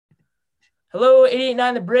Hello,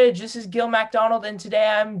 889 The Bridge. This is Gil MacDonald, and today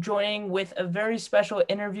I'm joining with a very special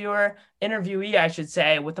interviewee, I should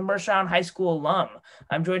say, with the Mercer Island High School alum.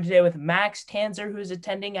 I'm joined today with Max Tanzer, who is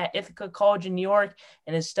attending at Ithaca College in New York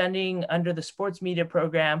and is studying under the sports media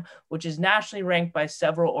program, which is nationally ranked by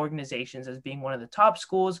several organizations as being one of the top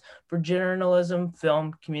schools for journalism,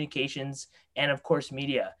 film, communications, and of course,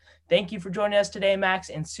 media. Thank you for joining us today, Max,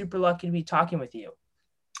 and super lucky to be talking with you.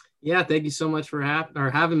 Yeah, thank you so much for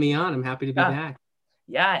having me on. I'm happy to be Yeah. back.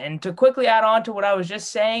 Yeah, and to quickly add on to what I was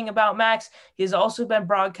just saying about Max, he's also been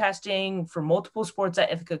broadcasting for multiple sports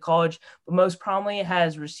at Ithaca College, but most prominently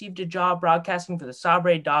has received a job broadcasting for the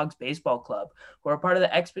Sabre Dogs Baseball Club, who are part of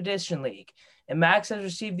the Expedition League. And Max has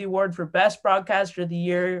received the award for Best Broadcaster of the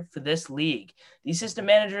Year for this league. The assistant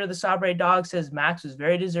manager of the Sabre Dogs says Max was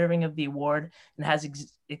very deserving of the award and has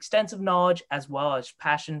extensive knowledge as well as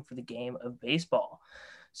passion for the game of baseball.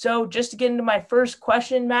 So just to get into my first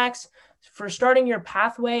question, Max, for starting your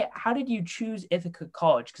pathway, how did you choose Ithaca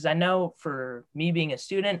College? Because I know for me being a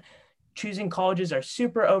student, choosing colleges are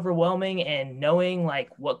super overwhelming, and knowing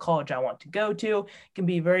like what college I want to go to can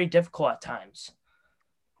be very difficult at times.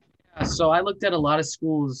 So I looked at a lot of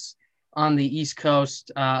schools on the East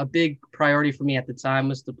Coast. A big priority for me at the time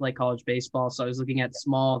was to play college baseball. So I was looking at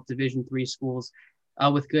small Division III schools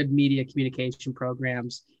with good media communication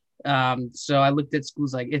programs. So I looked at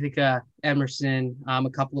schools like Ithaca, Emerson, a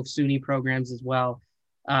couple of SUNY programs as well,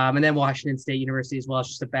 and then Washington State University as well as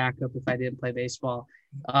just a backup if I didn't play baseball.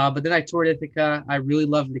 But then I toured Ithaca. I really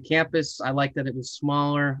loved the campus. I liked that it was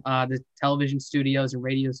smaller. The television studios and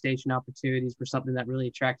radio station opportunities were something that really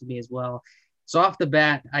attracted me as well. So off the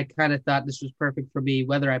bat, I kind of thought this was perfect for me,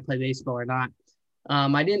 whether I play baseball or not.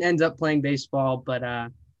 I didn't end up playing baseball,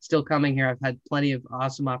 but still coming here, I've had plenty of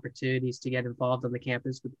awesome opportunities to get involved on the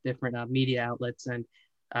campus with different media outlets, and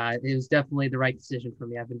it was definitely the right decision for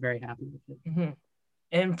me. I've been very happy with it. Mm-hmm.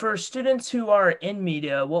 And for students who are in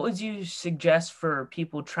media, what would you suggest for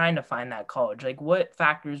people trying to find that college? Like, what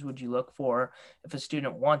factors would you look for if a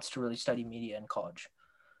student wants to really study media in college?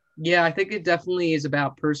 Yeah, I think it definitely is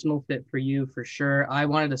about personal fit for you for sure. I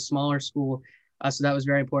wanted a smaller school, so that was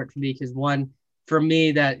very important for me because one, for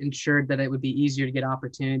me, that ensured that it would be easier to get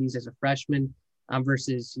opportunities as a freshman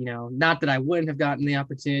versus, not that I wouldn't have gotten the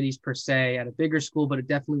opportunities per se at a bigger school, but it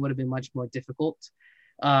definitely would have been much more difficult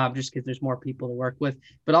just because there's more people to work with,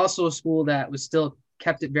 but also a school that was still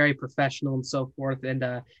kept it very professional and so forth and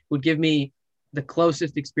would give me the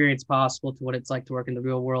closest experience possible to what it's like to work in the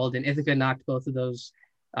real world. And Ithaca knocked both of those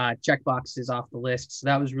check boxes off the list. So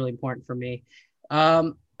that was really important for me.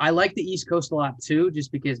 I like the East Coast a lot too,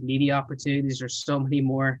 just because media opportunities. There's so many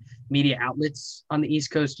more media outlets on the East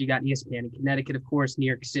Coast. You got ESPN in Connecticut, of course. New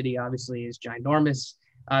York City obviously is ginormous.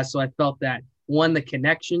 So I felt that one, the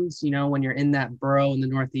connections, when you're in that borough in the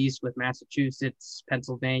Northeast with Massachusetts,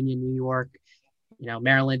 Pennsylvania, New York,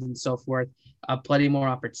 Maryland and so forth, plenty more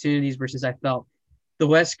opportunities versus I felt the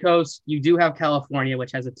West Coast, you do have California,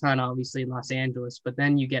 which has a ton, obviously, in Los Angeles, but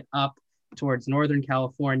then you get up towards Northern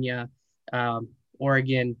California,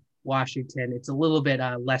 Oregon, Washington. It's a little bit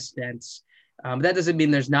less dense. But that doesn't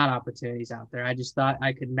mean there's not opportunities out there. I just thought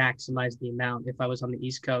I could maximize the amount if I was on the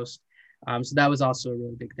East Coast. So that was also a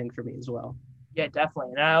really big thing for me as well. Yeah,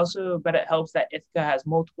 definitely. And I also bet it helps that Ithaca has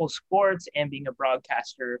multiple sports, and being a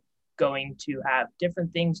broadcaster, going to have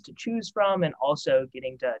different things to choose from and also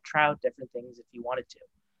getting to try out different things if you wanted to.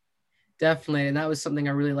 Definitely. And that was something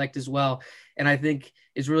I really liked as well. And I think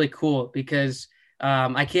is really cool because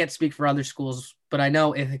I can't speak for other schools, but I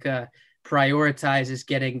know Ithaca prioritizes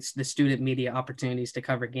getting the student media opportunities to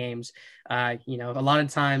cover games. A lot of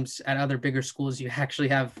times at other bigger schools, you actually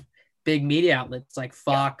have big media outlets like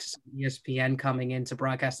Fox, ESPN coming in to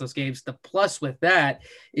broadcast those games. The plus with that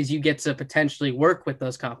is you get to potentially work with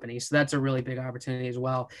those companies. So that's a really big opportunity as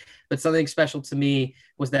well. But something special to me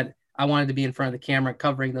was that I wanted to be in front of the camera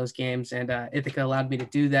covering those games, and Ithaca allowed me to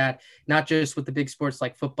do that, not just with the big sports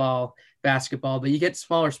like football, basketball, but you get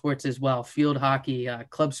smaller sports as well, field hockey,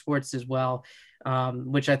 club sports as well,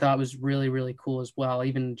 which I thought was really, really cool as well,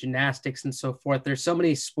 even gymnastics and so forth. There's so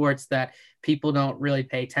many sports that people don't really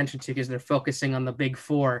pay attention to because they're focusing on the big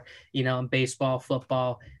four, baseball,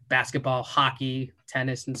 football, basketball, hockey,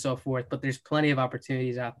 tennis, and so forth. But there's plenty of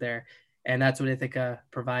opportunities out there. And that's what Ithaca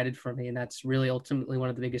provided for me. And that's really ultimately one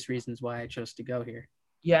of the biggest reasons why I chose to go here.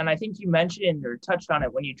 Yeah, and I think you mentioned or touched on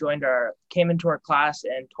it when you came into our class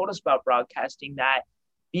and told us about broadcasting, that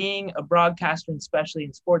being a broadcaster, and especially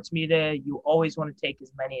in sports media, you always want to take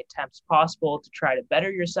as many attempts possible to try to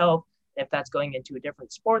better yourself. If that's going into a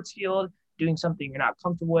different sports field, doing something you're not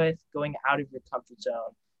comfortable with, going out of your comfort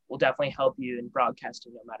zone will definitely help you in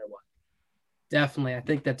broadcasting no matter what. Definitely. I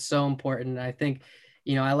think that's so important. I think,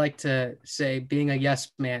 I like to say being a yes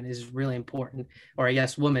man is really important, or a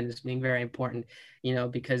yes woman is being very important,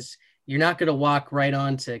 because you're not going to walk right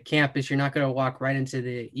onto campus. You're not going to walk right into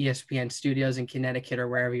the ESPN studios in Connecticut or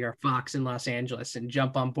wherever you're, Fox in Los Angeles, and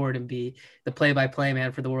jump on board and be the play-by-play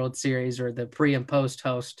man for the World Series or the pre and post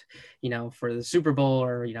host, for the Super Bowl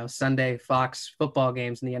or, Sunday Fox football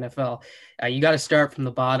games in the NFL. You got to start from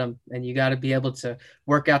the bottom, and you got to be able to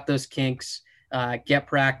work out those kinks, get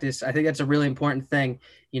practice. I think that's a really important thing.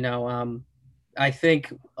 I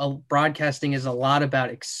think broadcasting is a lot about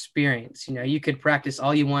experience. You could practice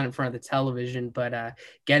all you want in front of the television, but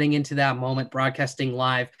getting into that moment, broadcasting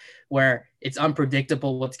live, where it's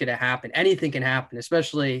unpredictable what's going to happen. Anything can happen,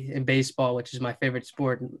 especially in baseball, which is my favorite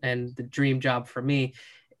sport and the dream job for me.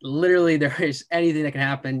 Literally, there is anything that can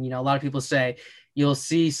happen. A lot of people say you'll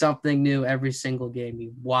see something new every single game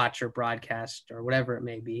you watch or broadcast or whatever it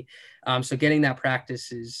may be. So getting that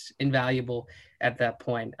practice is invaluable at that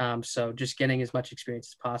point. So just getting as much experience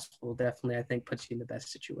as possible definitely, I think, puts you in the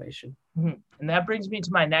best situation. Mm-hmm. And that brings me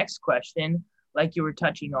to my next question. Like you were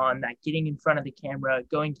touching on, that getting in front of the camera,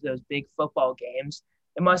 going to those big football games,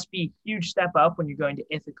 it must be a huge step up when you're going to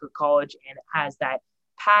Ithaca College and it has that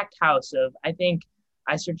packed house of, I think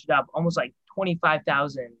I searched it up, almost like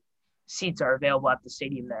 25,000 seats are available at the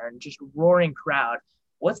stadium there, and just roaring crowd.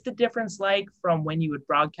 What's the difference like from when you would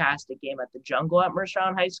broadcast a game at the Jungle at Mercer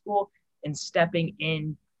Island High School and stepping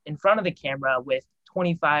in front of the camera with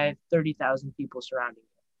 25, 30,000 people surrounding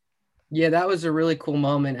you? Yeah, that was a really cool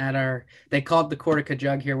moment they call it the Cortica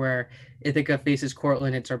Jug here, where Ithaca faces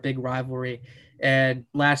Cortland. It's our big rivalry. And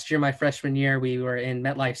last year, my freshman year, we were in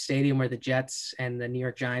MetLife Stadium where the Jets and the New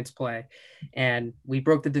York Giants play. And we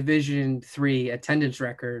broke the Division III attendance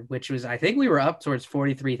record, which was, I think we were up towards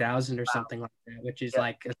 43,000 or something like that, which is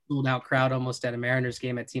like a sold out crowd almost at a Mariners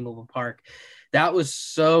game at T-Mobile Park. That was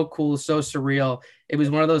so cool, so surreal. It was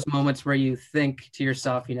one of those moments where you think to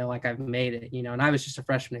yourself, like, I've made it, and I was just a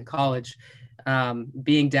freshman in college.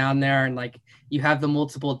 Being down there, and like you have the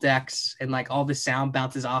multiple decks, and like all the sound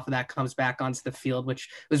bounces off of that, comes back onto the field, which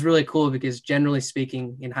was really cool because generally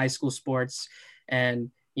speaking in high school sports,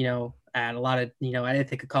 and at a lot of at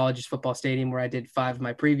Ithaca College's football stadium where I did 5 of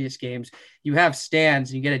my previous games, you have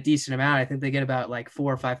stands and you get a decent amount. I think they get about like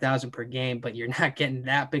 4,000 or 5,000 per game, but you're not getting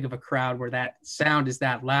that big of a crowd where that sound is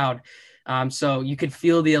that loud. So you could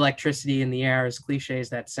feel the electricity in the air, as cliche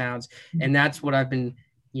as that sounds, and that's what I've been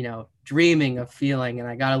dreaming of feeling. And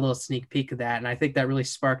I got a little sneak peek of that. And I think that really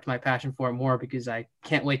sparked my passion for it more, because I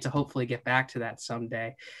can't wait to hopefully get back to that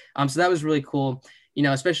someday. So that was really cool,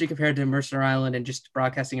 especially compared to Mercer Island and just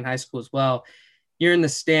broadcasting in high school as well. You're in the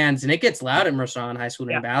stands, and it gets loud at Mercer Island High School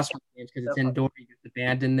during basketball games because it's indoor. You get the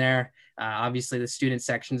band in there. Obviously the student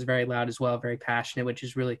section is very loud as well, very passionate, which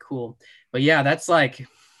is really cool. But yeah, that's like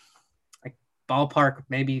ballpark,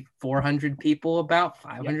 maybe 400 people, about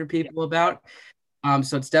 500 people about.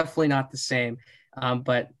 So it's definitely not the same.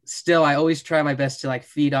 But still, I always try my best to like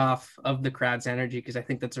feed off of the crowd's energy, because I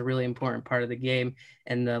think that's a really important part of the game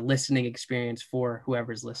and the listening experience for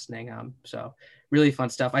whoever's listening. So really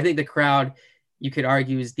fun stuff. I think the crowd, you could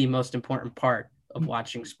argue, is the most important part of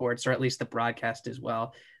watching sports, or at least the broadcast as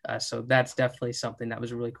well. So that's definitely something that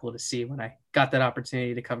was really cool to see when I got that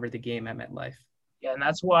opportunity to cover the game at MetLife. Yeah, and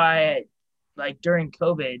that's why, like during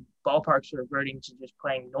COVID, ballparks are reverting to just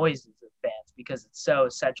playing noises of fans because it's so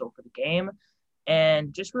essential for the game.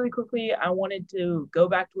 And just really quickly, I wanted to go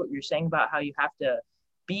back to what you were saying about how you have to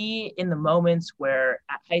be in the moments where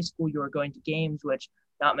at high school you are going to games, which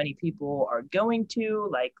not many people are going to,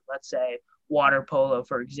 like let's say water polo,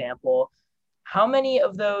 for example. How many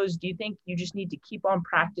of those do you think you just need to keep on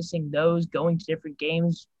practicing those, going to different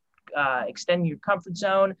games, extending your comfort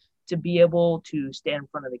zone to be able to stand in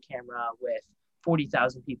front of the camera with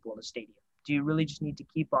 40,000 people in the stadium? Do you really just need to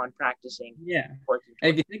keep on practicing? Yeah. And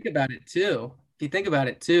if you think about it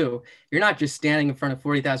too, you're not just standing in front of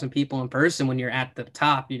 40,000 people in person when you're at the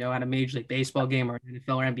top, at a Major League Baseball game or an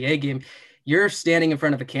NFL or NBA game. You're standing in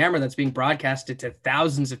front of a camera that's being broadcasted to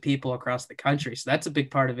thousands of people across the country. So that's a big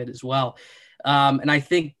part of it as well. And I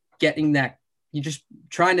think getting that, you're just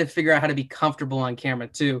trying to figure out how to be comfortable on camera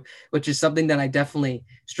too, which is something that I definitely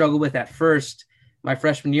struggled with at first, my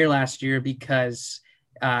freshman year last year, because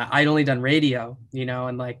I'd only done radio,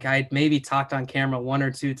 and like I'd maybe talked on camera 1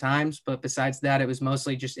 or 2 times, but besides that, it was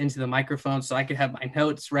mostly just into the microphone. So I could have my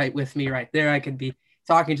notes right with me right there. I could be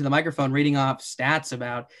talking to the microphone, reading off stats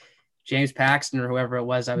about James Paxton or whoever it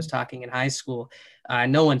was I was talking in high school.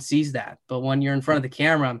 No one sees that. But when you're in front of the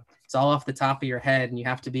camera, It's all off the top of your head, and you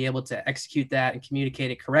have to be able to execute that and communicate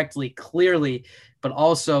it correctly, clearly, but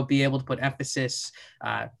also be able to put emphasis,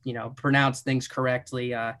 pronounce things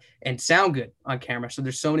correctly, and sound good on camera. So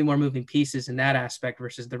there's so many more moving pieces in that aspect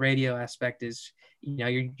versus the radio aspect is,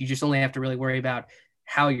 you just only have to really worry about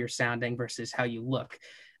how you're sounding versus how you look.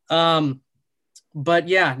 But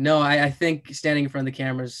yeah, no, I think standing in front of the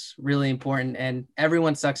camera is really important, and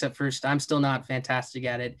everyone sucks at first. I'm still not fantastic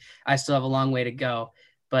at it. I still have a long way to go,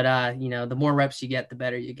 but the more reps you get, the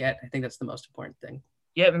better you get. I think that's the most important thing.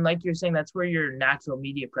 Yeah, and like you're saying, that's where your natural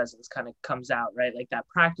media presence kind of comes out, right? Like that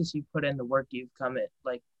practice you put in, the work you've come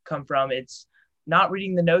from. It's not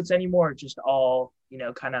reading the notes anymore, just all,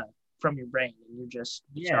 kind of from your brain, and you're just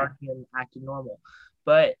starting and acting normal.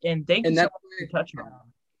 And thank you so much for touching on that.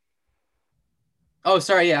 Oh,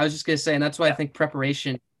 sorry. Yeah, I was just going to say, and that's why I think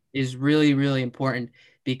preparation is really, really important,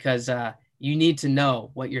 because you need to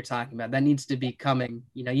know what you're talking about. That needs to be coming,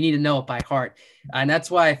 you need to know it by heart. And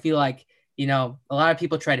that's why I feel like, a lot of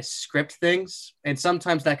people try to script things, and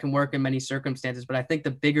sometimes that can work in many circumstances. But I think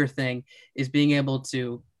the bigger thing is being able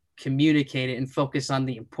to communicate it and focus on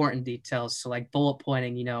the important details. So like bullet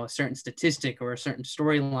pointing, a certain statistic or a certain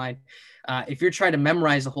storyline. If you're trying to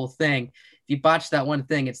memorize the whole thing, if you botch that one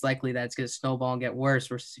thing, it's likely that it's going to snowball and get worse.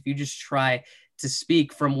 Versus if you just try to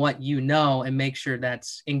speak from what you know and make sure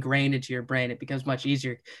that's ingrained into your brain, it becomes much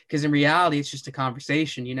easier. Because in reality, it's just a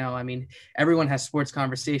conversation. Everyone has sports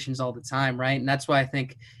conversations all the time, right? And that's why I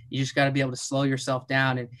think you just got to be able to slow yourself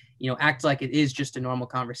down and act like it is just a normal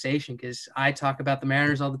conversation. Because I talk about the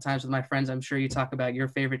Mariners all the time with my friends. I'm sure you talk about your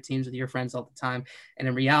favorite teams with your friends all the time. And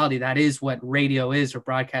in reality, that is what radio is, or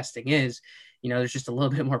broadcasting is. There's just a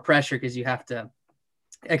little bit more pressure because you have to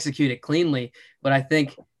execute it cleanly. But I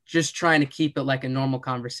think just trying to keep it like a normal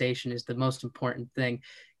conversation is the most important thing.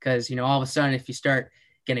 Because, all of a sudden, if you start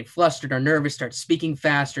getting flustered or nervous, start speaking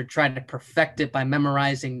fast, or try to perfect it by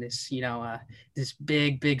memorizing this, this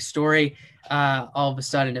big story, all of a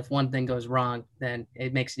sudden, if one thing goes wrong, then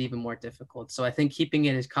it makes it even more difficult. So I think keeping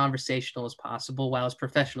it as conversational as possible while as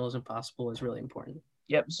professional as possible is really important.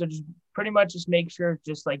 Yep. So just pretty much just make sure,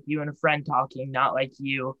 just like you and a friend talking, not like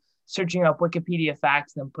you searching up Wikipedia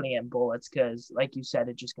facts and then putting it in bullets, because like you said,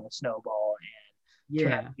 it's just going to snowball and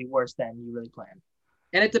turn out to be worse than you really planned.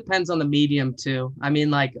 And it depends on the medium too. I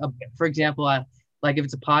mean, for example, like if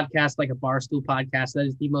it's a podcast, like a Barstool podcast, that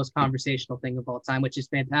is the most conversational thing of all time, which is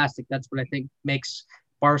fantastic. That's what I think makes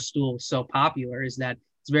Barstool so popular, is that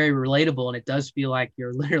it's very relatable, and it does feel like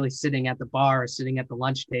you're literally sitting at the bar or sitting at the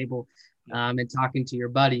lunch table and talking to your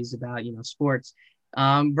buddies about, sports.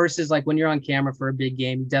 Versus like when you're on camera for a big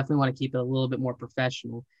game, you definitely want to keep it a little bit more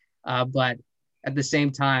professional. But at the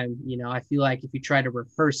same time, I feel like if you try to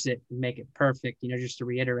rehearse it and make it perfect, just to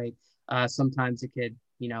reiterate, sometimes it could,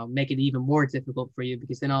 make it even more difficult for you,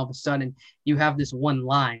 because then all of a sudden you have this one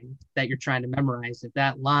line that you're trying to memorize. If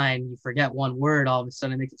that line, you forget one word, all of a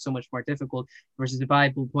sudden it makes it so much more difficult. Versus if I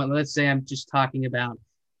bullet point, let's say I'm just talking about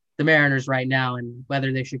the Mariners right now and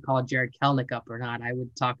whether they should call Jared Kelenic up or not, I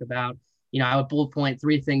would talk about, I would bullet point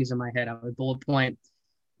three things in my head. I would bullet point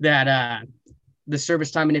that the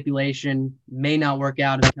service time manipulation may not work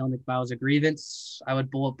out if Kelenic files a grievance. I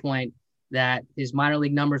would bullet point that his minor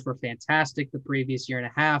league numbers were fantastic the previous year and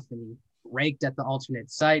a half, and he raked at the alternate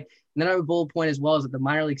site. And then I would bullet point as well as that the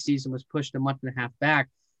minor league season was pushed a month and a half back.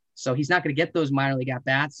 So he's not going to get those minor league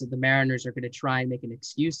at-bats that the Mariners are going to try and make an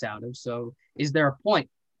excuse out of. So is there a point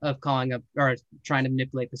of calling up or trying to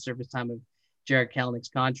manipulate the service time of Jared Kelenic's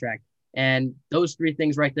contract? And those three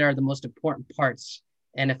things right there are the most important parts.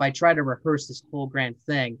 And if I try to rehearse this whole grand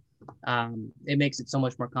thing, it makes it so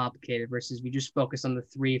much more complicated versus if you just focus on the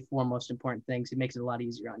 3-4 most important things, it makes it a lot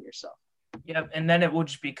easier on yourself. Yep. And then it will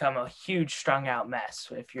just become a huge strung out mess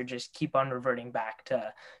if you're just keep on reverting back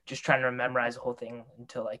to just trying to memorize the whole thing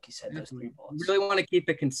until, like you said, those 3 bullets. You really want to keep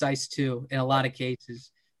it concise too. In a lot of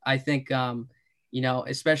cases, I think,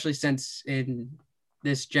 especially since in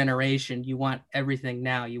this generation, you want everything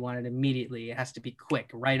now. You want it immediately. It has to be quick,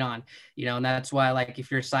 right on, and that's why, like, if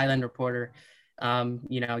you're a silent reporter,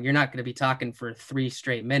 you're not going to be talking for 3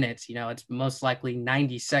 straight minutes. It's most likely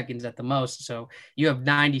 90 seconds at the most. So you have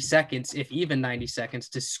 90 seconds, if even 90 seconds,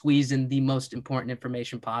 to squeeze in the most important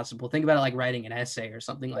information possible. Think about it like writing an essay or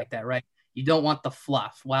something like that, right? You don't want the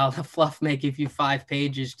fluff. While the fluff may give you 5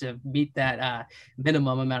 pages to meet that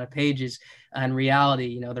minimum amount of pages, in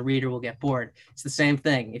reality, the reader will get bored. It's the same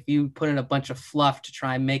thing. If you put in a bunch of fluff to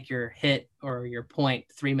try and make your hit or your point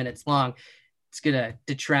 3 minutes long, it's going to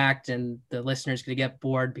detract and the listener's going to get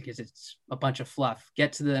bored because it's a bunch of fluff.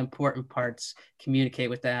 Get to the important parts, communicate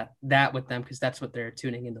with that with them, because that's what they're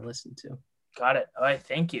tuning in to listen to. Got it. All right.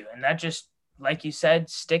 Thank you. And that just like you said,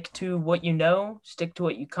 stick to what you know, stick to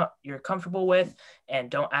what you're comfortable with, and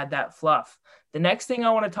don't add that fluff. The next thing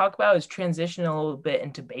I want to talk about is transition a little bit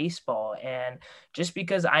into baseball. And just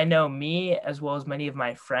because I know me, as well as many of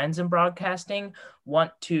my friends in broadcasting,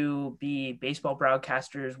 want to be baseball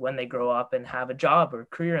broadcasters when they grow up and have a job or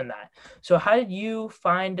career in that. So how did you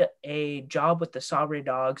find a job with the Sabre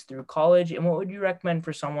Dogs through college? And what would you recommend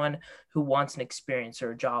for someone who wants an experience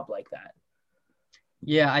or a job like that?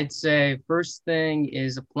 Yeah, I'd say first thing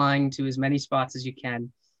is applying to as many spots as you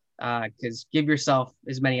can, because give yourself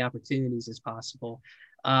as many opportunities as possible.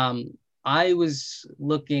 I was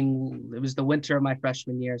looking, it was the winter of my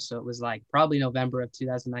freshman year. So it was like probably November of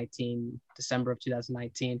 2019, December of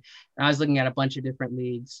 2019. And I was looking at a bunch of different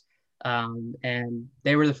leagues, and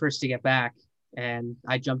they were the first to get back. And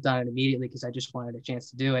I jumped on it immediately because I just wanted a chance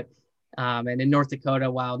to do it. And in North Dakota,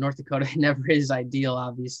 while North Dakota never is ideal,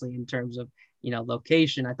 obviously, in terms of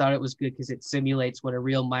location, I thought it was good because it simulates what a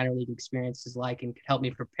real minor league experience is like and could help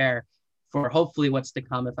me prepare for hopefully what's to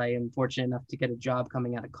come if I am fortunate enough to get a job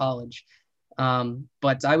coming out of college.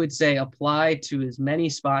 But I would say apply to as many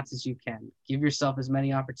spots as you can. Give yourself as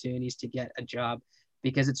many opportunities to get a job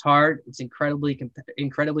because it's hard. It's incredibly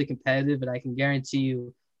competitive, and I can guarantee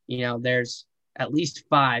you, there's at least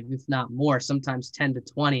 5, if not more, sometimes 10 to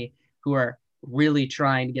 20 who are really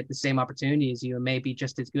trying to get the same opportunity as you and maybe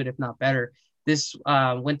just as good, if not better. This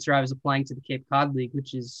winter, I was applying to the Cape Cod League,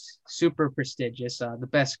 which is super prestigious, the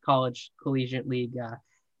best college collegiate league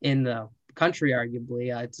in the country,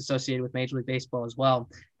 arguably. It's associated with Major League Baseball as well.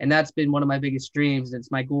 And that's been one of my biggest dreams.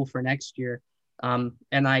 It's my goal for next year. And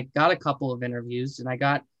I got a couple of interviews and I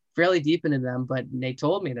got fairly deep into them, but they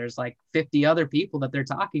told me there's like 50 other people that they're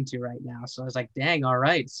talking to right now. So I was like, dang, all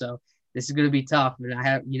right. So this is going to be tough. And I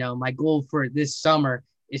have, my goal for this summer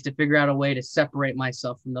is to figure out a way to separate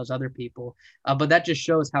myself from those other people. But that just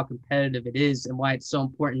shows how competitive it is and why it's so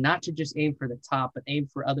important not to just aim for the top, but aim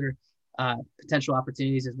for other potential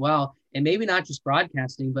opportunities as well. And maybe not just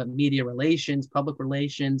broadcasting, but media relations, public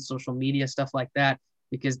relations, social media, stuff like that,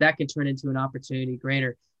 because that can turn into an opportunity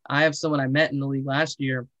greater. I have someone I met in the league last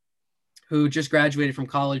year who just graduated from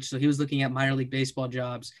college. So he was looking at minor league baseball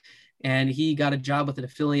jobs. And he got a job with an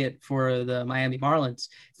affiliate for the Miami Marlins.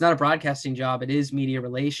 It's not a broadcasting job. It is media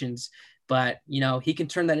relations, but, he can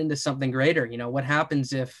turn that into something greater. What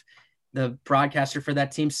happens if the broadcaster for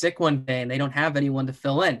that team's sick one day and they don't have anyone to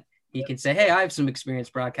fill in? He can say, hey, I have some experience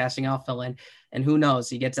broadcasting. I'll fill in. And who knows?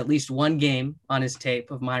 He gets at least one game on his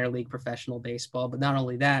tape of minor league professional baseball. But not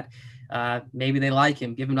only that, maybe they like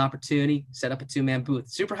him, give him an opportunity, set up a 2-man booth.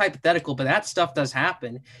 Super hypothetical, but that stuff does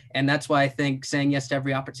happen. And that's why I think saying yes to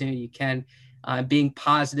every opportunity you can, being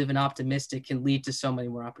positive and optimistic can lead to so many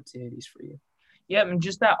more opportunities for you. Yeah, and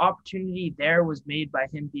just that opportunity there was made by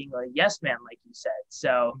him being a yes man, like you said.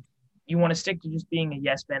 So you want to stick to just being a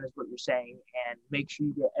yes man is what you're saying, and make sure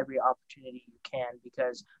you get every opportunity you can,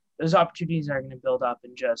 because those opportunities are going to build up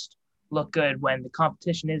and just look good when the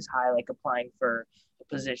competition is high, like applying for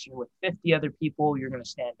a position with 50 other people. You're going to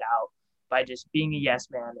stand out by just being a yes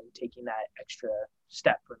man and taking that extra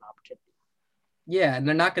step for an opportunity. Yeah, and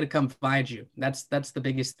they're not going to come find you. That's the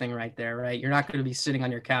biggest thing right there, right? You're not going to be sitting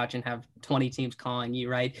on your couch and have 20 teams calling you,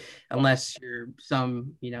 right? Unless you're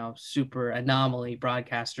some, super anomaly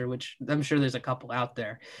broadcaster, which I'm sure there's a couple out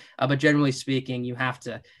there. But generally speaking, you have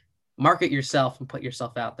to market yourself and put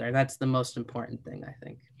yourself out there. That's the most important thing, I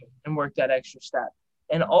think. And work that extra step.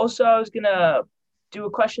 And also, I was going to do a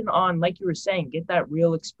question on, like you were saying, get that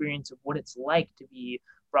real experience of what it's like to be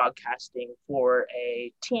broadcasting for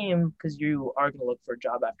a team, because you are going to look for a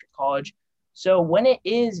job after college. So when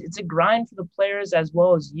it's a grind for the players as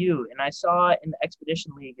well as you. And I saw in the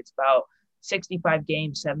Expedition League, it's about 65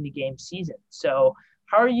 games, 70 game season. So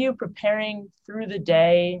how are you preparing through the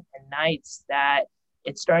day and nights that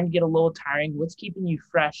it's starting to get a little tiring? What's keeping you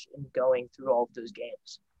fresh and going through all of those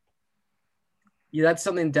games? Yeah, that's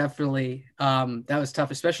something definitely that was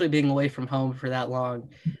tough, especially being away from home for that long.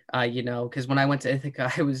 Because when I went to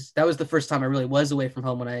Ithaca, that was the first time I really was away from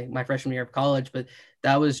home when my freshman year of college, but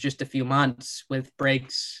that was just a few months with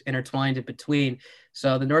breaks intertwined in between.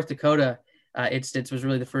 So the North Dakota instance was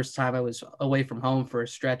really the first time I was away from home for a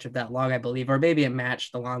stretch of that long, I believe, or maybe it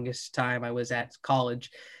matched the longest time I was at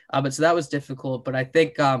college. But so that was difficult. But I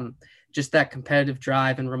think just that competitive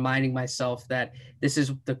drive and reminding myself that this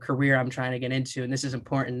is the career I'm trying to get into and this is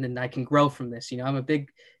important and I can grow from this. I'm a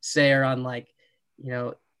big sayer on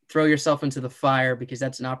throw yourself into the fire, because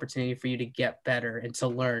that's an opportunity for you to get better and to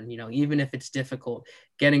learn, even if it's difficult.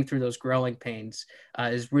 Getting through those growing pains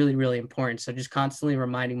is really, really important. So just constantly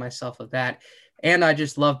reminding myself of that. And I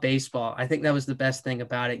just love baseball. I think that was the best thing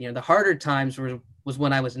about it. You know, the harder times was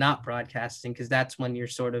when I was not broadcasting, because that's when you're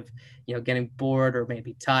sort of, you know, getting bored or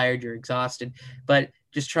maybe tired, you're exhausted, but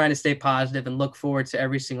just trying to stay positive and look forward to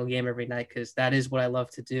every single game every night, because that is what I love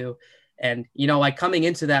to do. And, you know, like coming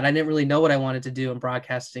into that, I didn't really know what I wanted to do in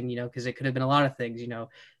broadcasting, you know, because it could have been a lot of things, you know,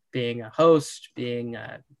 being a host, being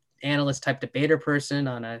a analyst type debater person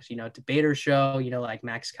on a, you know, debater show, you know, like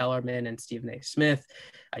Max Kellerman and Stephen A. Smith.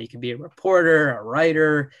 You could be a reporter, a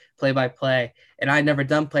writer, play-by-play. And I'd never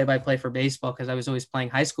done play-by-play for baseball because I was always playing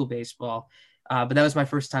high school baseball. But that was my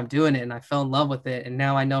first time doing it, and I fell in love with it. And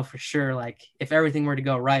now I know for sure, like, if everything were to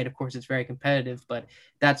go right, of course, it's very competitive, but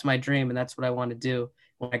that's my dream, and that's what I want to do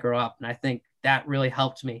when I grow up. And I think that really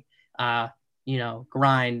helped me, you know,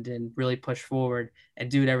 grind and really push forward and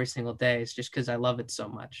do it every single day. It's just because I love it so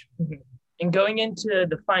much. Mm-hmm. And going into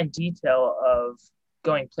the fine detail of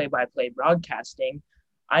going play-by-play broadcasting,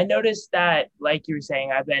 I noticed that, like you were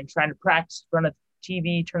saying, I've been trying to practice in front of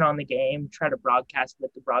TV, turn on the game, try to broadcast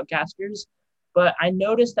with the broadcasters. But I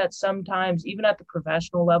noticed that sometimes, even at the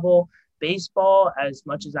professional level, baseball, as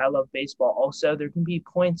much as I love baseball also, there can be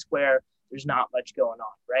points where there's not much going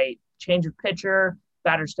on, right? Change of pitcher,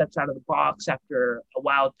 batter steps out of the box after a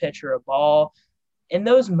wild pitch or a ball. In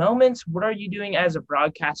those moments, what are you doing as a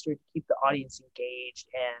broadcaster to keep the audience engaged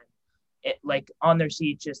and like on their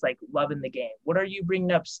seats, just like loving the game? What are you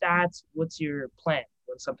bringing up stats? What's your plan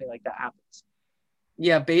when something like that happens?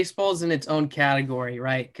 Yeah, baseball's in its own category,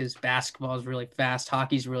 right? Because basketball is really fast,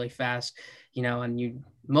 hockey's really fast, you know, and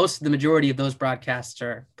the majority of those broadcasts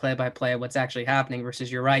are play-by-play of what's actually happening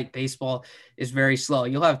versus, you're right, baseball is very slow.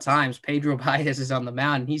 You'll have times Pedro Baez is on the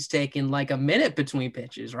mound and he's taking like a minute between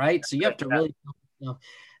pitches, right? So you have to really, you know,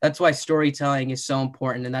 that's why storytelling is so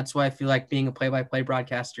important. And that's why I feel like being a play-by-play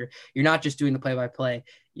broadcaster, you're not just doing the play-by-play.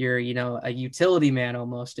 You're, you know, a utility man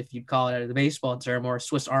almost, if you'd call it out of the baseball term, or a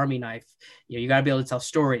Swiss Army knife. You know, you got to be able to tell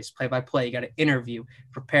stories, play-by-play. You got to interview,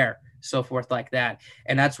 prepare, so forth like that.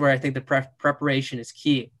 And that's where I think the preparation is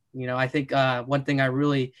key. You know, I think one thing I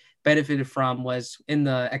really benefited from was in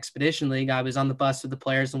the Expedition League. I was on the bus with the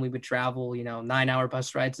players and we would travel, you know, 9-hour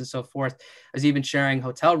bus rides and so forth. I was even sharing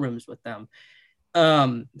hotel rooms with them.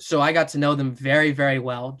 So I got to know them very, very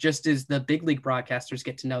well, just as the big league broadcasters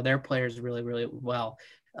get to know their players really, really well.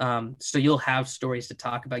 So you'll have stories to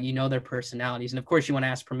talk about, you know, their personalities. And of course you want to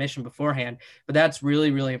ask permission beforehand, but that's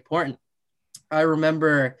really, really important. I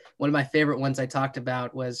remember one of my favorite ones I talked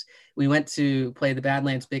about was we went to play the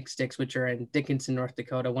Badlands Big Sticks, which are in Dickinson, North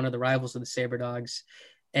Dakota, one of the rivals of the Saber Dogs.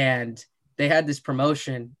 And they had this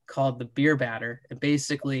promotion called the beer batter. And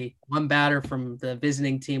basically one batter from the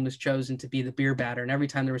visiting team was chosen to be the beer batter. And every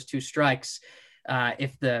time there was 2 strikes,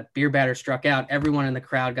 if the beer batter struck out, everyone in the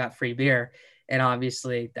crowd got free beer. And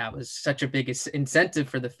obviously that was such a big incentive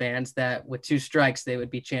for the fans that with 2 strikes, they would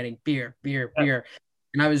be chanting beer, beer, beer.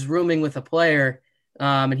 And I was rooming with a player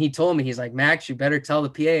and he told me, he's like, Max, you better tell the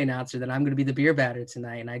PA announcer that I'm going to be the beer batter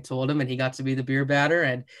tonight. And I told him, and he got to be the beer batter.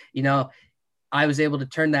 And, you know, I was able to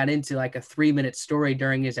turn that into like a 3-minute story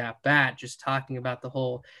during his at bat, just talking about the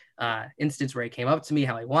whole instance where he came up to me,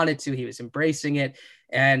 how he wanted to, he was embracing it.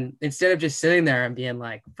 And instead of just sitting there and being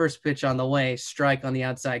like, first pitch on the way, strike on the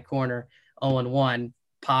outside corner, 0-1,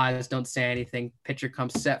 pause, don't say anything. Pitcher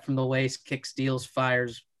comes set from the waist, kick, steals,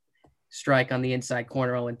 fires, strike on the inside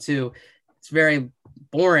corner, 0-2. It's very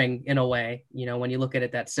boring in a way, you know, when you look at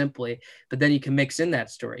it that simply, but then you can mix in that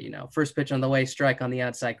story, you know, first pitch on the way, strike on the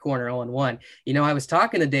outside corner, 0-1. You know, I was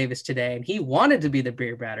talking to Davis today and he wanted to be the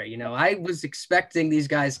beer batter. You know, I was expecting these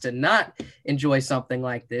guys to not enjoy something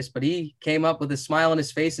like this, but he came up with a smile on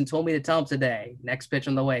his face and told me to tell him today, next pitch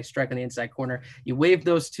on the way, strike on the inside corner. You wave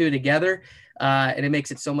those two together and it makes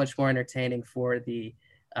it so much more entertaining for the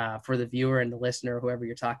viewer and the listener, whoever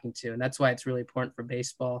you're talking to. And that's why it's really important for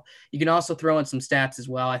baseball. You can also throw in some stats as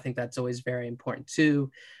well. I think that's always very important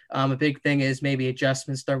too. A big thing is maybe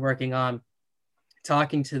adjustments they're working on,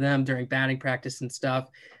 talking to them during batting practice and stuff.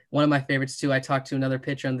 One of my favorites too, I talked to another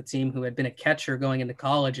pitcher on the team who had been a catcher going into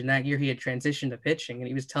college, and that year he had transitioned to pitching, and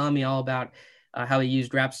he was telling me all about how he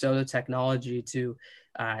used Rapsodo technology to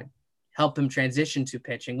help them transition to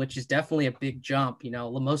pitching, which is definitely a big jump. You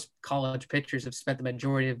know, most college pitchers have spent the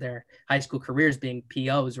majority of their high school careers being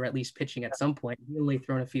POs or at least pitching at some point. He only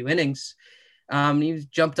thrown a few innings. He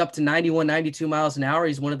jumped up to 91, 92 miles an hour.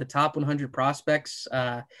 He's one of the top 100 prospects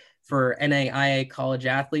for NAIA college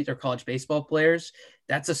athletes or college baseball players.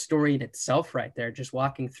 That's a story in itself right there, just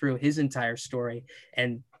walking through his entire story.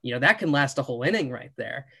 And, you know, that can last a whole inning right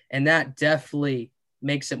there. And that definitely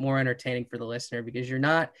makes it more entertaining for the listener, because you're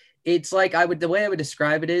not, it's like the way I would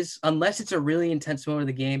describe it is, unless it's a really intense moment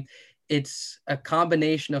of the game, it's a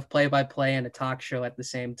combination of play-by-play and a talk show at the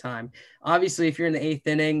same time. Obviously, if you're in the 8th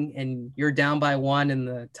inning and you're down by 1 and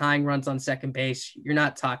the tying runs on second base, you're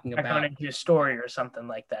not talking Not going about into a story or something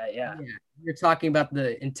like that. Yeah. you're talking about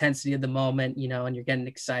the intensity of the moment, and you're getting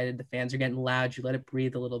excited. The fans are getting loud. You let it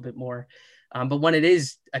breathe a little bit more. But when it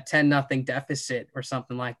is a 10-0 deficit or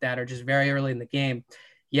something like that, or just very early in the game,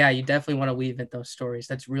 yeah, you definitely want to weave in those stories.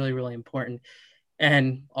 That's really, really important.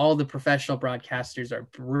 And all the professional broadcasters are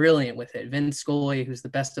brilliant with it. Vince Scully, who's the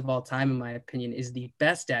best of all time, in my opinion, is the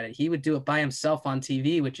best at it. He would do it by himself on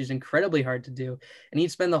TV, which is incredibly hard to do. And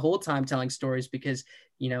he'd spend the whole time telling stories because,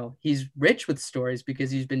 he's rich with stories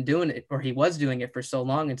because he's been doing it, or he was doing it for so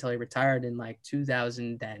long until he retired in like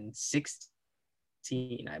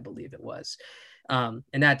 2016, I believe it was. And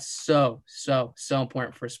that's so, so, so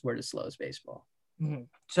important for a sport as slow as baseball. Mm-hmm.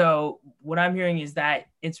 So what I'm hearing is that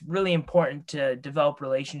it's really important to develop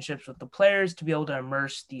relationships with the players to be able to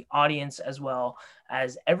immerse the audience as well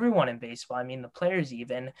as everyone in baseball. I mean, the players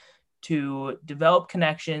even, to develop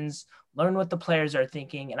connections, learn what the players are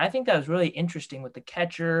thinking. And I think that was really interesting with the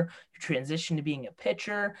catcher, transition to being a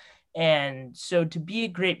pitcher. And so to be a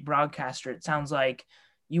great broadcaster, it sounds like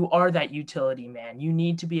you are that utility man. You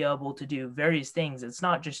need to be able to do various things. It's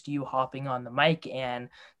not just you hopping on the mic and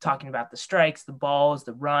talking about the strikes, the balls,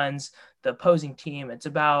 the runs, the opposing team. It's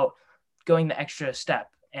about going the extra step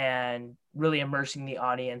and really immersing the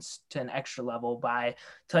audience to an extra level by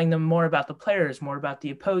telling them more about the players, more about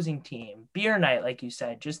the opposing team, beer night, like you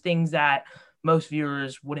said, just things that most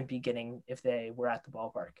viewers wouldn't be getting if they were at the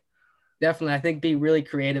ballpark. Definitely. I think be really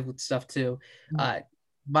creative with stuff too.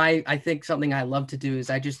 I think something I love to do is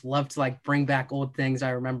I just love to like bring back old things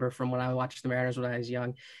I remember from when I watched the Mariners when I was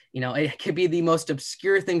young. It could be the most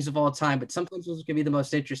obscure things of all time, but sometimes those can be the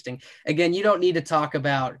most interesting. Again, you don't need to talk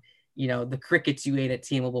about, the crickets you ate at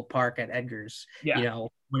T-Mobile Park at Edgar's,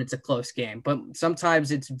 when it's a close game, but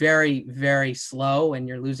sometimes it's very, very slow and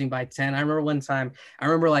you're losing by 10. I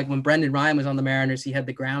remember like when Brendan Ryan was on the Mariners, he had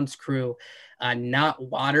the grounds crew not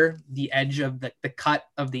water the edge of the cut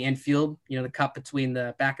of the infield, the cut between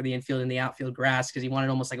the back of the infield and the outfield grass, because he wanted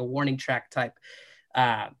almost like a warning track type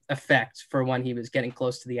effect for when he was getting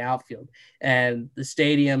close to the outfield. And the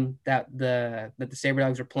stadium that the Sabre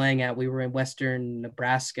Dogs were playing at, we were in Western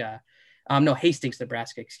Nebraska. Hastings,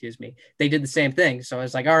 Nebraska, excuse me. They did the same thing. So I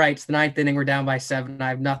was like, all right, it's the 9th inning. We're down by 7. I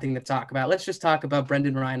have nothing to talk about. Let's just talk about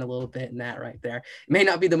Brendan Ryan a little bit and that right there. It may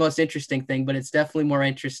not be the most interesting thing, but it's definitely more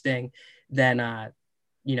interesting than,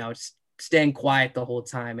 staying quiet the whole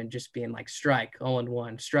time and just being like strike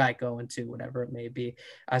 0-1, strike 0-2, whatever it may be.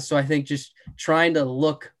 So I think just trying to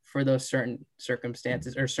look for those certain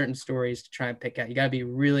circumstances or certain stories to try and pick out. You got to be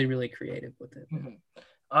really, really creative with it. Mm-hmm.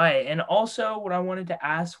 All right. And also what I wanted to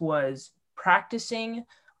ask was practicing.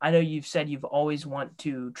 I know you've said you've always want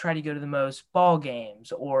to try to go to the most ball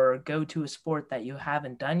games or go to a sport that you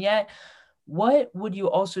haven't done yet. What would you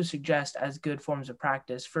also suggest as good forms of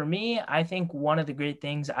practice? For me, I think one of the great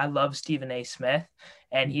things, I love Stephen A. Smith,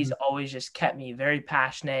 and he's always just kept me very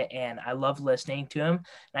passionate, and I love listening to him.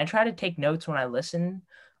 And I try to take notes when I listen,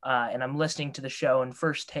 and I'm listening to the show in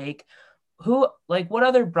first take. What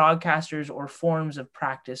other broadcasters or forms of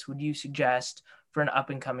practice would you suggest for an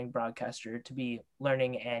up-and-coming broadcaster to be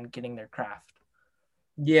learning and getting their craft?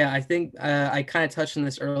 Yeah, I think I kind of touched on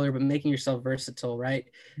this earlier, but making yourself versatile, right?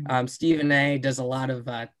 Stephen A. does a lot of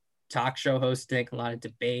talk show hosting, a lot of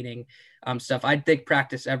debating stuff. I'd think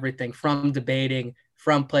practice everything from debating,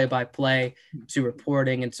 from play-by-play to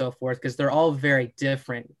reporting and so forth, because they're all very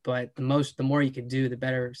different. But the more you can do, the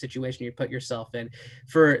better situation you put yourself in.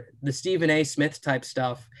 For the Stephen A. Smith type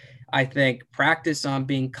stuff, I think practice on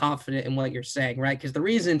being confident in what you're saying, right? Because the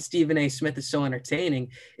reason Stephen A. Smith is so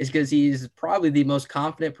entertaining is because he's probably the most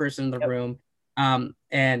confident person in the room.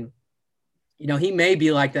 And he may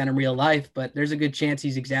be like that in real life, but there's a good chance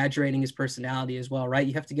he's exaggerating his personality as well, right?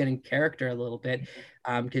 You have to get in character a little bit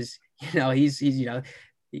because, he's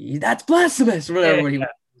that's blasphemous or whatever.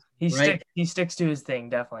 He sticks to his thing,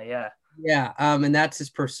 definitely. Yeah. Yeah, and that's his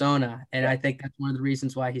persona, and I think that's one of the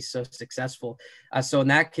reasons why he's so successful. So in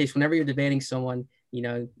that case, whenever you're debating someone,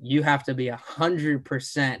 you have to be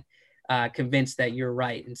 100% convinced that you're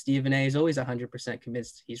right, and Stephen A. is always 100%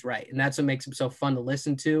 convinced he's right, and that's what makes him so fun to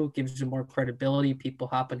listen to. Gives him more credibility. People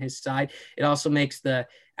hop on his side. It also makes the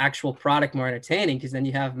actual product more entertaining because then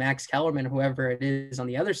you have Max Kellerman, whoever it is on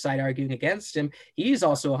the other side arguing against him. He's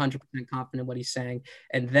also 100% confident in what he's saying,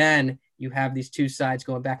 and then you have these two sides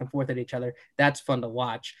going back and forth at each other. That's fun to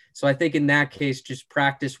watch. So I think in that case, just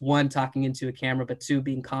practice, 1, talking into a camera, but 2,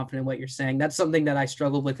 being confident in what you're saying. That's something that I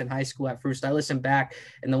struggled with in high school at first. I listened back,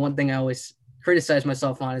 and the one thing I always criticize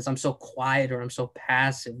myself on is I'm so quiet or I'm so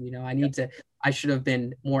passive. I should have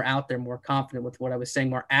been more out there, more confident with what I was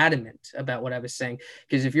saying, more adamant about what I was saying.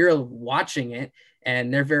 Because if you're watching it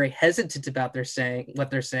and they're very hesitant about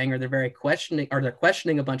what they're saying, or they're very questioning, or they're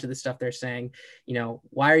questioning a bunch of the stuff they're saying,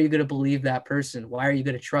 why are you going to believe that person? Why are you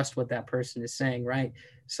going to trust what that person is saying? Right.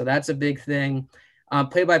 So that's a big thing.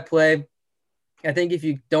 Play by play. I think if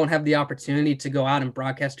you don't have the opportunity to go out and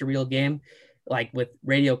broadcast a real game, like with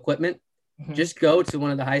radio equipment, just go to one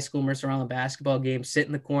of the high school Mercer Island basketball games, sit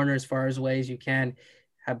in the corner as far away as you can,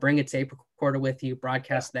 bring a tape recorder with you,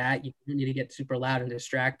 broadcast that. You don't need to get super loud and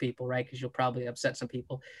distract people, right? Because you'll probably upset some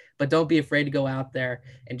people. But don't be afraid to go out there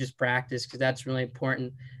and just practice, because that's really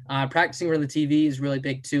important. Practicing for the TV is really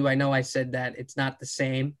big too. I know I said that it's not the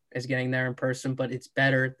same as getting there in person, but it's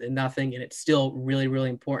better than nothing. And it's still really, really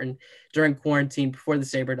important during quarantine before the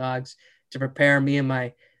Sabre Dogs to prepare. Me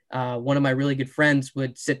and one of my really good friends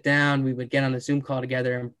would sit down, we would get on a Zoom call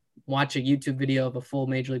together and watch a YouTube video of a full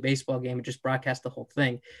Major League Baseball game and just broadcast the whole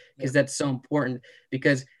thing, because that's so important,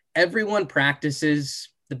 because everyone practices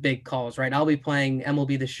the big calls, right? I'll be playing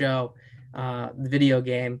MLB The Show, the video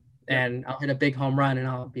game, and I'll hit a big home run and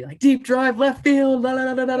I'll be like, deep drive, left field,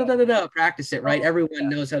 practice it, right? Everyone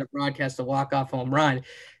knows how to broadcast a walk-off home run.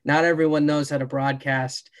 Not everyone knows how to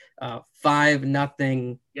broadcast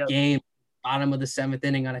 5-0 game, bottom of the 7th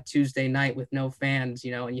inning on a Tuesday night with no fans,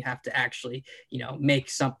 and you have to actually, make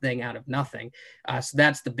something out of nothing. So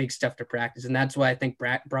that's the big stuff to practice. And that's why I think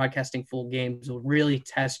broadcasting full games will really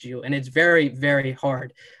test you. And it's very, very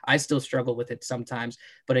hard. I still struggle with it sometimes.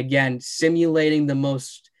 But again, simulating the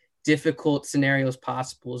most difficult scenarios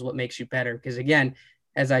possible is what makes you better. Because again,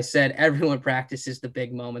 as I said, everyone practices the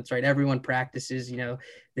big moments, right? Everyone practices,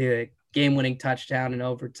 the game-winning touchdown in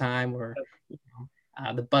overtime, or,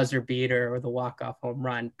 the buzzer beater or the walk-off home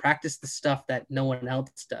run. Practice the stuff that no one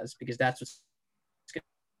else does, because that's what's going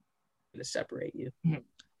to separate you.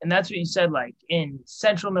 And that's what you said, like in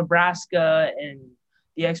central Nebraska and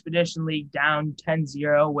the Expedition League down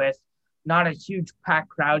 10-0 with not a huge packed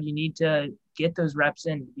crowd, you need to get those reps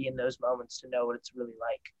in to be in those moments to know what it's really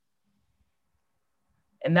like.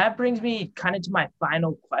 And that brings me kind of to my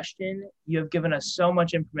final question. You have given us so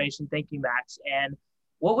much information. Thank you, Max. And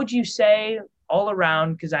what would you say all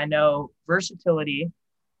around, because I know versatility,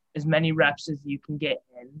 as many reps as you can get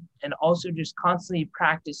in, and also just constantly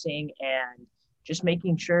practicing and just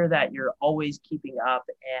making sure that you're always keeping up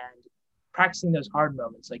and practicing those hard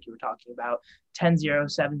moments like you were talking about, 10-0,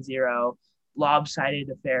 7-0, lopsided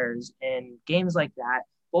affairs and games like that.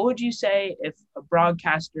 What would you say if a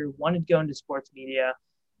broadcaster wanted to go into sports media?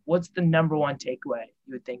 What's the number one takeaway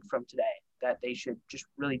you would think from today that they should just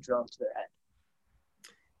really drill into their head?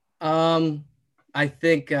 I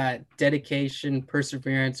think dedication,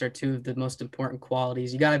 perseverance are two of the most important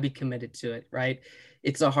qualities. You got to be committed to it, right?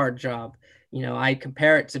 It's a hard job. I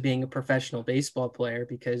compare it to being a professional baseball player,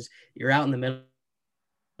 because you're out in the middle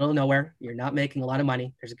of nowhere. You're not making a lot of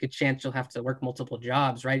money. There's a good chance you'll have to work multiple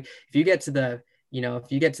jobs, right? If you get to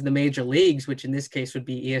the major leagues, which in this case would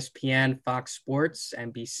be ESPN, Fox Sports,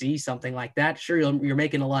 NBC, something like that, sure, you're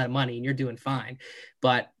making a lot of money and you're doing fine.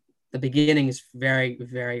 But the beginning is very,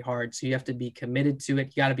 very hard. So you have to be committed to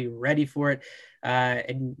it. You got to be ready for it.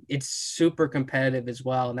 And it's super competitive as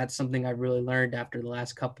well. And that's something I really learned after the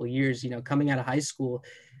last couple of years, coming out of high school.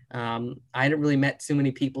 I hadn't really met too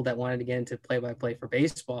many people that wanted to get into play-by-play for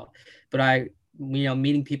baseball, but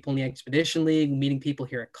meeting people in the Expedition League, meeting people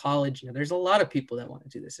here at college, there's a lot of people that want to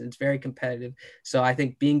do this, and it's very competitive. So I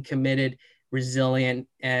think being committed, resilient,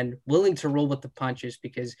 and willing to roll with the punches,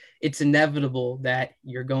 because it's inevitable that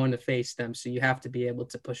you're going to face them. So you have to be able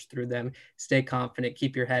to push through them, stay confident,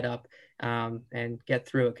 keep your head up, and get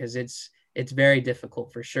through it, because it's very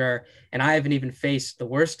difficult for sure. And I haven't even faced the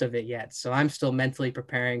worst of it yet. So I'm still mentally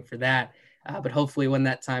preparing for that. But hopefully when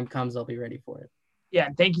that time comes, I'll be ready for it. Yeah,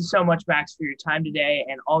 and thank you so much, Max, for your time today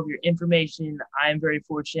and all of your information. I am very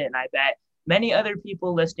fortunate, and I bet many other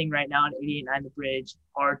people listening right now on 88.9 The Bridge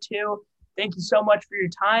are too. Thank you so much for your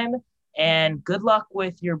time, and good luck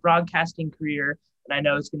with your broadcasting career. And I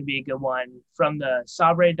know it's going to be a good one, from the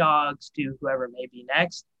Sabre Dogs to whoever may be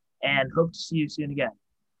next, and hope to see you soon again.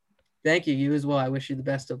 Thank you. You as well. I wish you the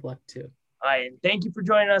best of luck too. All right, and thank you for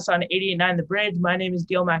joining us on 88.9 The Bridge. My name is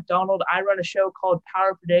Gil MacDonald. I run a show called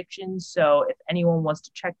Power Predictions, so if anyone wants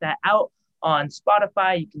to check that out on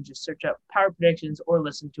Spotify, you can just search up Power Predictions or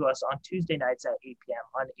listen to us on Tuesday nights at 8 p.m.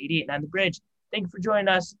 on 88.9 The Bridge. Thank you for joining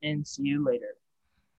us, and see you later.